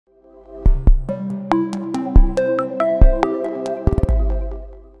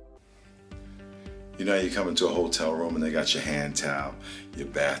You know, you come into a hotel room and they got your hand towel, your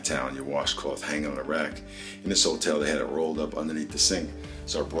bath towel, and your washcloth hanging on the rack. In this hotel, they had it rolled up underneath the sink.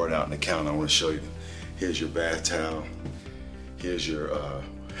 So I brought it out on the counter. I want to show you. Here's your bath towel. Here's your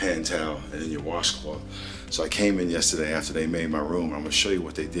hand towel, and then your washcloth. So I came in yesterday after they made my room. I'm going to show you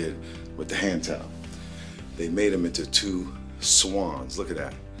what they did with the hand towel. They made them into two swans. Look at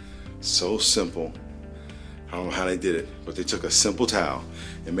that. So simple. I don't know how they did it, but they took a simple towel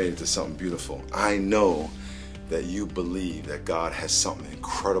and made it into something beautiful. I know that you believe that God has something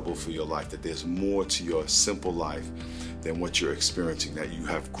incredible for your life, that there's more to your simple life than what you're experiencing, that you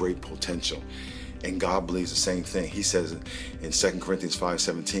have great potential. And God believes the same thing. He says in 2 Corinthians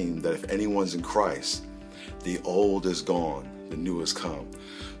 5:17 that if anyone's in Christ, the old is gone, the new has come.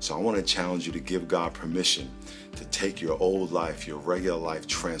 So I want to challenge you to give God permission to take your old life, your regular life,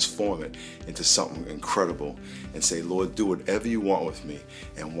 transform it into something incredible and say, Lord, do whatever you want with me,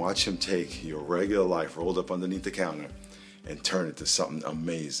 and watch him take your regular life rolled up underneath the counter and turn it to something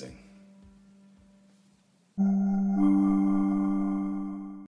amazing.